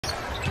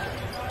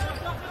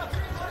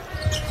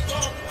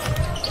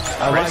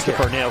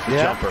Christopher nails the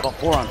jumper.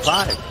 4 on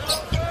 5.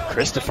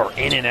 Christopher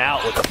in and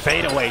out with a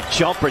fadeaway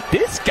jumper.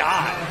 This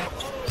guy.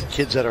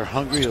 Kids that are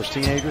hungry, those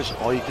teenagers,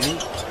 all you can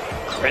eat.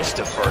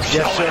 Christopher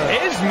showing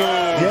his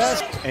moves.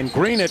 Yes. And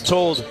Green had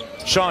told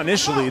Shaw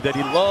initially that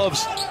he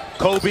loves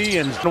Kobe,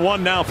 and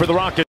one now for the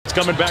Rockets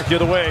coming back the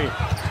other way.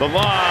 The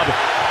lob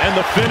and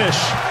the finish.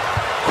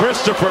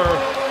 Christopher,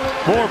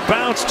 more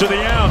bounce to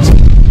the out.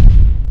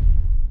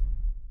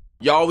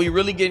 Y'all, we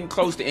really getting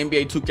close to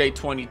NBA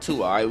 2K22, all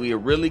right? We are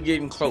really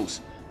getting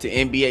close to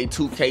NBA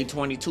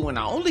 2K22, and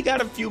I only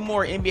got a few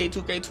more NBA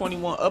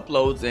 2K21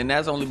 uploads, and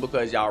that's only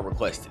because y'all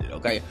requested it,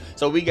 okay?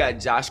 So we got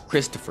Josh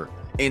Christopher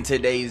in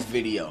today's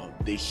video,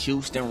 the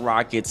Houston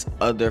Rockets'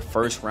 other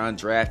first-round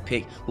draft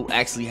pick who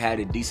actually had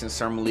a decent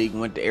summer league,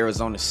 went to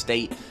Arizona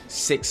State,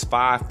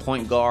 6'5",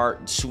 point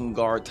guard, shooting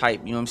guard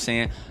type, you know what I'm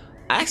saying?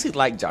 I actually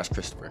like Josh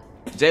Christopher.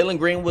 Jalen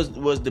Green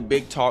was the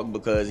big talk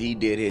because he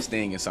did his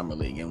thing in summer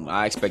league, and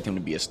I expect him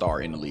to be a star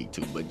in the league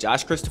too. But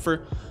Josh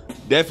Christopher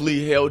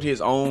definitely held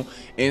his own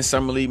in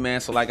summer league,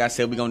 man. So like I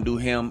said, we're gonna do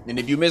him. And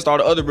if you missed all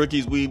the other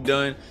rookies we've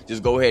done,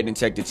 just go ahead and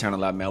check the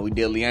channel out, man. We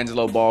did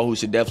LiAngelo Ball, who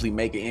should definitely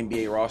make an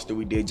NBA roster.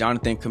 We did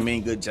Jonathan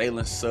Kuminga,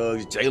 Jalen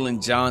Suggs,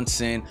 Jalen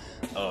Johnson,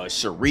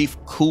 Sharif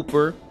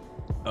Cooper.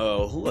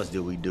 Who else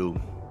did we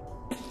do?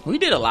 We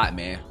did a lot,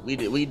 man. We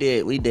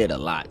did a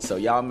lot. So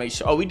y'all make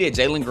sure. Oh, we did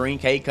Jalen Green,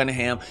 Cade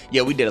Cunningham.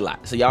 Yeah, we did a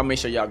lot. So y'all make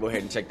sure y'all go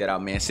ahead and check that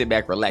out, man. Sit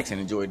back, relax, and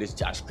enjoy this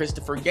Josh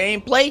Christopher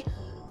gameplay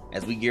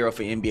as we gear up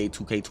for NBA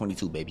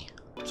 2K22, baby.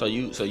 So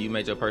you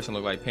made your person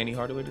look like Penny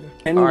Hardaway today?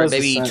 All right,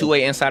 baby.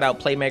 Two-way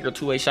inside-out playmaker,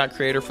 two-way shot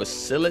creator,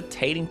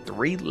 facilitating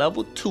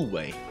 3-level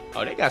two-way.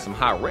 Oh, they got some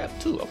high rep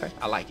too. Okay,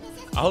 I like it.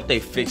 I hope they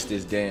fix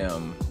this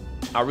damn.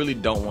 I really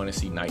don't want to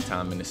see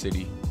nighttime in the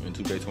city in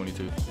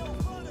 2K22.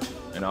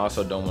 And I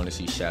also don't want to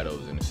see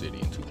shadows in the city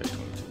in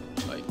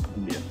 2K22. Like,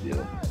 yeah.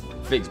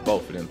 Fix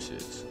both of them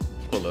shits.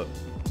 Pull up.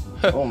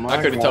 Oh my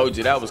I could have told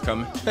you that was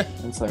coming.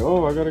 It's like,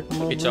 oh, I gotta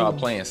come up. Look at y'all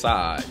playing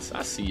sides.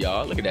 I see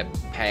y'all. Look at that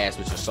pass,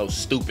 which is so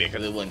stupid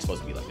because it wasn't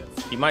supposed to be like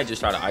that. He might just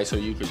try to ISO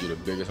you because you're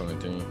the biggest on the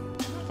team.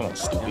 Come on,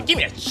 stupid. Give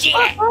me that shit.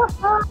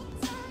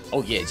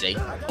 Oh, yeah, Jay.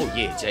 Oh,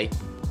 yeah, Jay.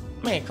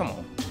 Man, come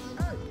on.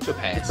 Good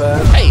pass.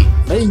 Hey.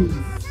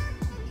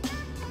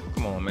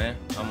 Come on, man.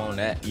 I'm on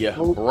that. Yeah.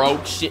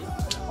 Broke shit.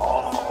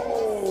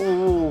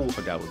 Oh,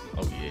 forgot what.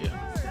 Oh yeah.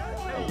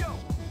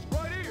 Oh.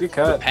 Good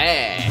cut. Good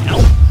pass.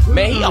 Oh,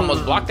 man, he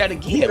almost blocked that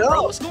again,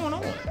 bro. What's going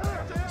on?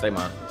 Say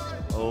mine.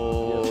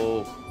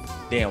 Oh,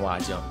 damn, why I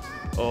jump?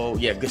 Oh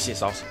yeah, good shit,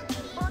 Sauce.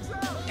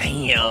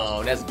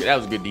 Damn, that's good. That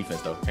was good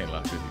defense though. Can't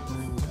lie.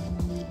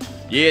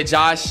 Yeah,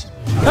 Josh.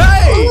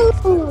 Hey.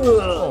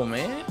 Oh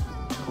man.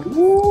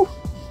 Ooh.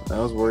 I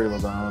was worried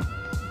about that one.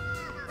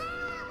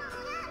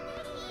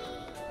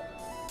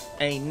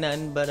 Ain't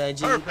nothing but a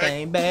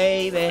G-thing,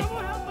 baby.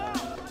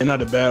 And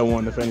not a bad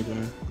one, if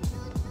anything.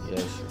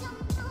 Yes.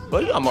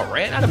 But you almost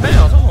ran out of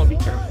bounds. I want to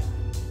be careful.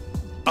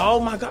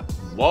 Oh my God.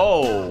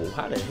 Whoa.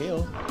 How the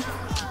hell?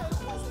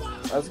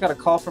 I just got a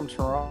call from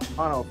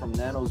Toronto from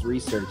Nano's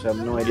research. I have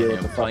no idea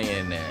what the fuck.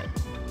 Playing that.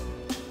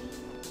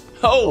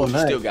 Oh,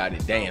 nice. Still got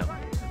it. Damn.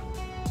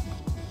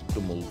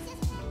 Good move.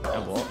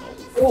 Oh.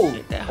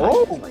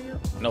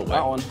 No way.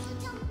 That one.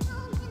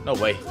 No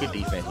way. Good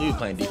defense. We were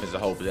playing defense the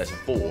whole possession.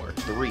 4,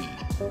 3,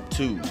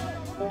 2,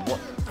 1.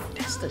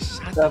 That's the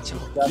shot that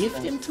y'all give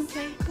him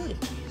 2K?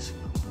 Goodness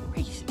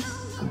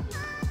gracious.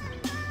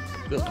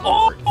 Good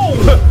Lord.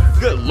 Oh!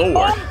 Good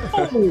Lord.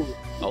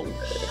 Oh,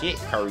 shit.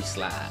 Curry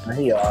slide.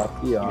 He off.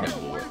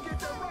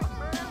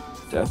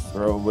 Death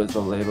throw was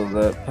the label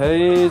that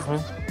pays,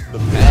 man. The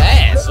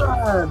pass.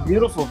 Yeah,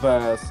 beautiful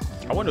pass.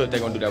 I wonder if they're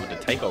going to do that with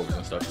the takeovers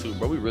and stuff, too.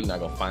 Bro, we really not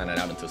going to find that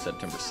out until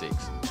September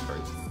 6th. It's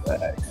crazy.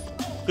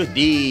 Good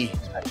D.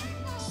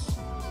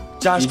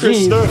 Josh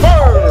Christopher.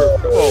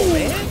 Come on,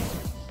 man.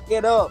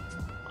 Get up.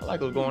 I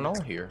like what's going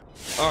on here.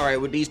 All right,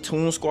 with these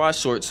Toon Squad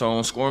shorts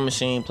on, scoring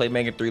machine,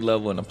 playmaker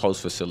 3-level, and a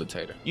post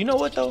facilitator. You know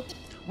what, though?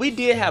 We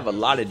did have a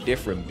lot of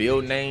different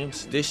build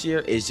names this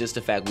year. It's just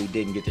the fact we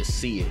didn't get to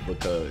see it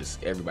because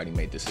everybody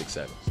made the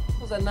 6-7s.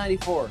 What was that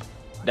 94?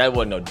 That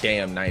wasn't no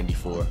damn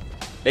 94.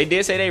 They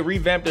did say they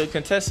revamped the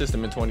contest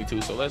system in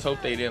 22, so let's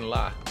hope they didn't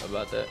lie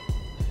about that.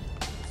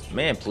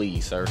 Man,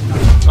 please, sir.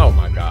 Oh,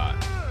 my God.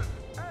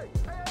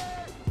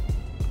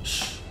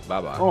 Shh.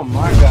 Bye-bye. Oh,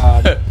 my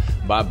God.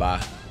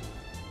 Bye-bye.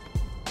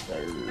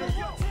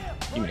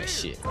 Give me that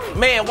shit.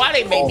 Man, why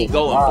they make me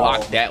go and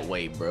block that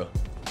way, bro?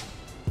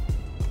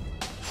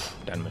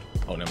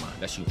 Oh, never mind.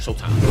 That's you.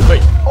 Showtime.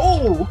 Wait.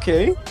 Oh,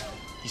 okay.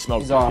 He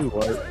smoked. He's off.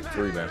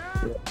 3, man.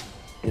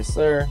 Yes,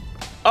 sir.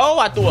 Oh,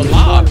 I threw a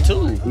lob,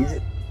 too.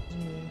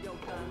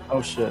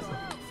 Oh, shit.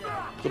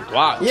 Good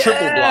block. Yeah,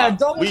 triple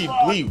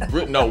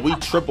block. We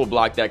triple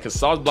blocked that because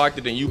Sauce blocked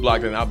it and you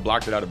blocked it and I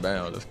blocked it out of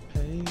bounds.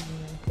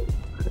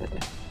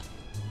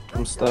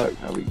 I'm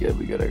stuck. No, we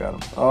good. I got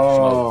him.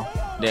 Oh.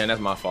 Damn, that's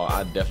my fault.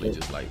 I definitely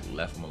just like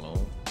left him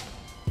alone.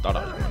 Thought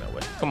I was going that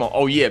way. Come on.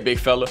 Oh, yeah, big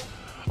fella.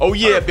 Oh,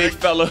 yeah, big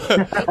fella.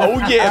 Oh,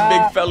 yeah,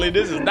 big fella.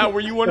 This is not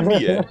where you want to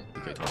be at.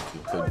 Okay,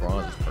 22. Good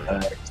bronze is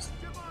perfect.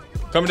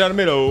 Coming down the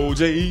middle,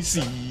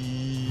 JC.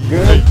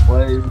 Good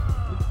play.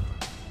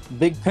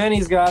 Big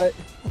Penny's got it.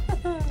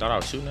 Thought I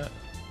was shooting that.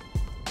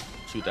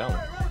 Shoot that one.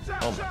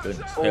 Oh my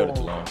goodness. Held it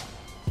too long.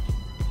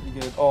 Pretty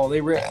good. Oh,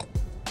 they ripped.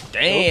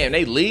 Damn,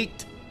 they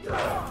leaked.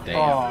 Damn.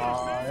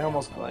 Oh, I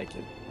almost like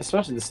it.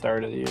 Especially the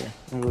start of the year.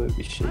 It would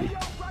be shitty.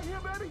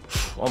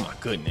 Oh my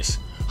goodness.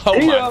 Oh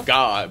my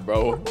God,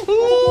 bro.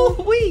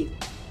 Ooh-wee.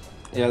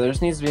 Yeah, there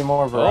just needs to be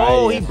more variety.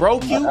 Oh, he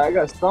broke you? I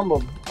got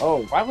stumbled.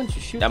 Oh, why wouldn't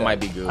you shoot that? That might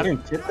be good. I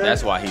didn't get that.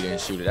 That's why he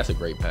didn't shoot it. That's a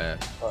great pass.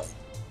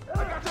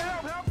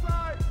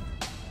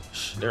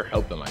 They're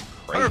helping like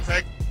crazy.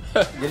 Perfect.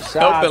 Good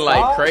shot. Helping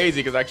like dog. crazy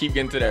because I keep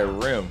getting to that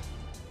rim.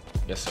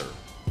 Yes, sir.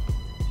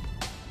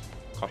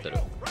 Caught that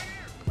up.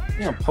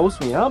 You gonna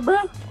post me up, bro?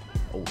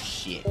 Oh,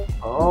 shit.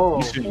 Oh.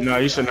 You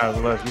should not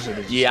have left. You should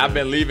have. Yeah, I've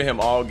been leaving him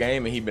all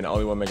game, and he's been the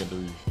only one making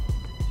threes.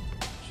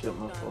 Shit,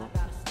 my fault.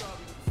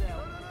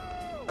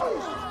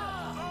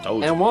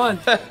 Told you. And one.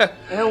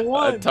 And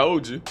one. I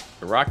told you.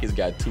 The Rockets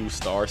got 2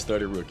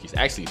 star-studded rookies.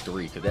 Actually,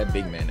 3, because that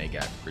big man they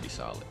got pretty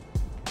solid.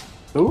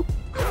 Who?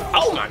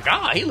 Oh, my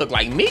God. He looked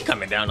like me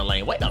coming down the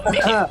lane. Wait a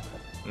minute.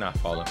 Not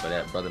falling for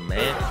that, brother,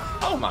 man.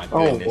 Oh, my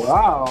goodness. Oh,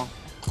 wow.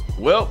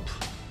 Well,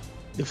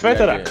 The fact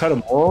that I cut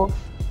him off.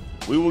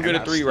 we will get a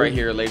And I 3 right still-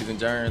 here, ladies and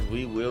germs.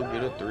 We will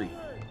get a 3.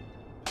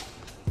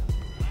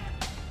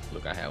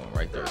 Look, I have one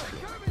right there, too.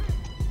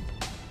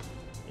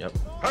 Yep.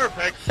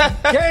 Perfect.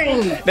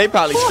 Dang. They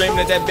probably screaming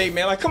at that big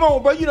man like, come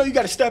on, bro, you know you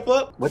got to step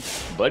up. What?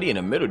 Buddy in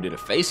the middle did a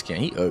face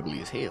scan. He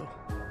ugly as hell.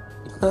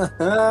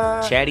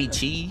 Chatty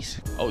cheese.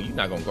 Oh, you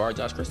not going to guard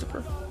Josh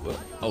Christopher? Well,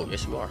 oh,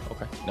 yes, you are.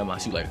 Okay. Never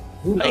mind. See you later.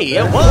 Hey,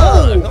 it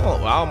was.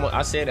 No,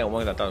 I said that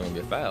once. I thought it was going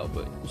to be a foul,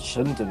 but.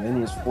 Shouldn't have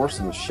been. He's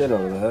forcing the shit out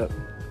of that.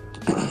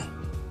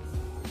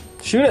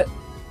 Shoot it.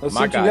 Let's see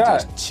My what you guy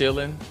got. just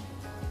chilling.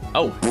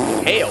 Oh,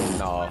 hell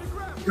no.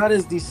 That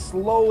is the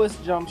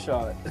slowest jump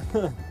shot.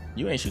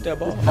 You ain't shoot that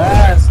ball?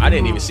 Fast. I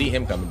didn't even see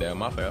him coming down.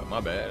 My bad.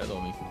 My bad. That's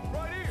on me.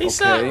 He Okay.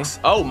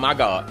 sucks. Oh, my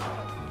God.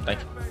 Thank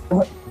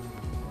you.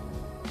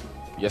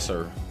 Yes,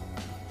 sir.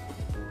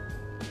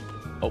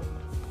 Oh.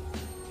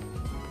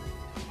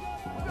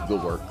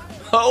 Good work.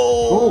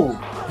 Oh.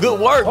 Good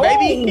work,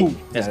 baby. Oh.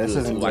 That's Yeah, this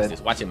good. isn't Watch good. this.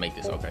 Watch it make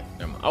this. Okay.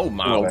 Never mind. Oh,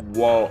 my Okay.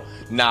 wall.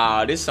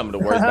 Nah, this is some of the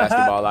worst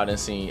basketball I done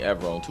seen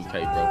ever on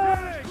 2K, bro.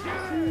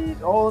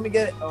 Oh, let me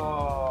get it.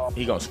 Oh.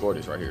 He gonna score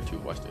this right here, too.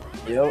 Watch this.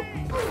 Yep.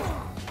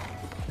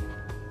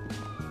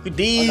 Good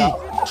D.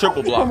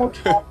 Triple block.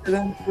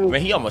 Man,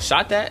 Man, he almost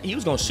shot that. He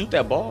was gonna shoot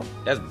that ball.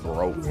 That's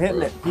broke. he's hitting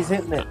bro. it. He's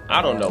hitting it.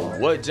 I don't know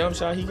what jump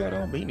shot he got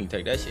on, but he need to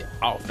take that shit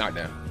off.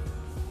 Knockdown.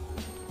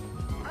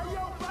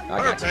 I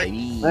got you,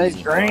 baby.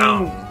 Nice green.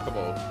 Come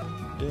on.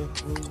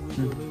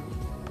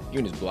 You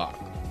in his block.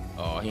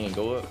 Oh, he ain't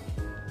go up.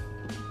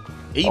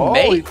 He He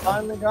made.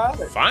 finally got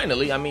it.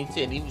 Finally, I mean,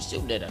 shit, he was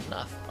shooting it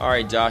enough. All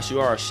right, Josh, you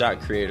are a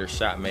shot creator,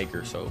 shot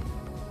maker, so.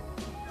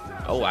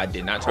 Oh, I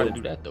did not try to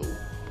do that though.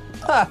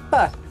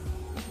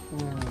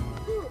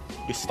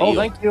 Good steal. Oh,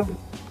 thank you.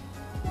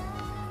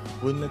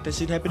 Wouldn't let that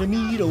shit happen to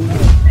me though. Nah,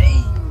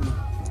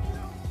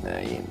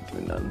 you ain't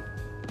doing nothing.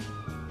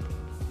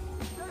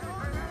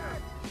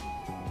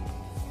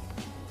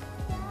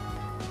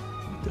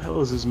 What the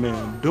hell is this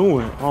man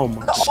doing? Oh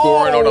my God.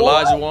 Scoring on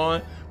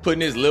Olajuwon,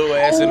 putting his little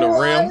ass in the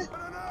rim.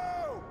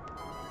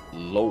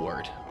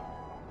 Lord.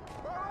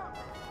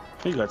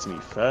 He got to me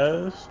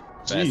fast.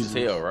 Fast as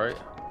hell, right?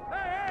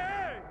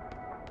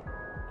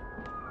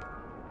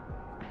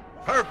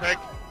 Perfect.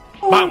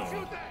 Bam.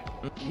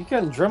 You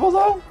can dribble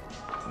though?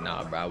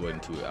 Nah, bro, I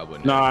wouldn't do it. I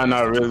wouldn't. Nah, have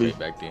not played really. 2K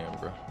back then,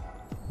 bro.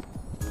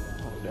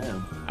 Oh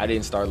damn. I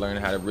didn't start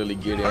learning how to really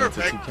get into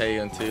Perfect.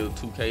 2K until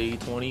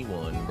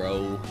 2K21,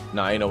 bro.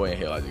 Nah, ain't no way in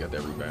hell I just got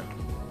that rebound.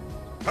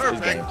 This game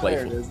Perfect. There it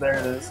playful. is. There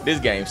it is. This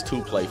game's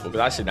too playful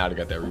because I should not have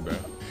got that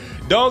rebound.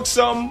 Dunk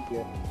some.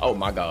 Yeah. Oh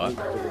my God,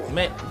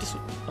 man. This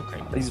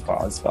okay. He's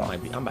foul. He's foul.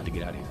 I'm about to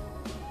get out of here.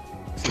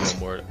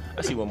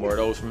 I see one more of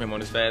those from him on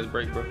his fast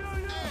break, bro.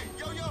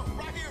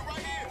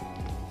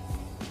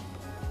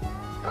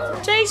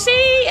 JC,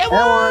 it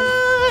won!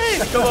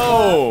 Come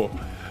on.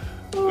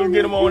 Let's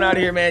get him on out of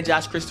here, man.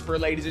 Josh Christopher,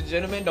 ladies and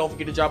gentlemen. Don't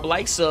forget to drop a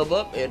like, sub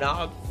up, and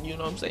I'll, you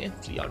know what I'm saying?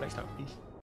 See y'all next time. Peace.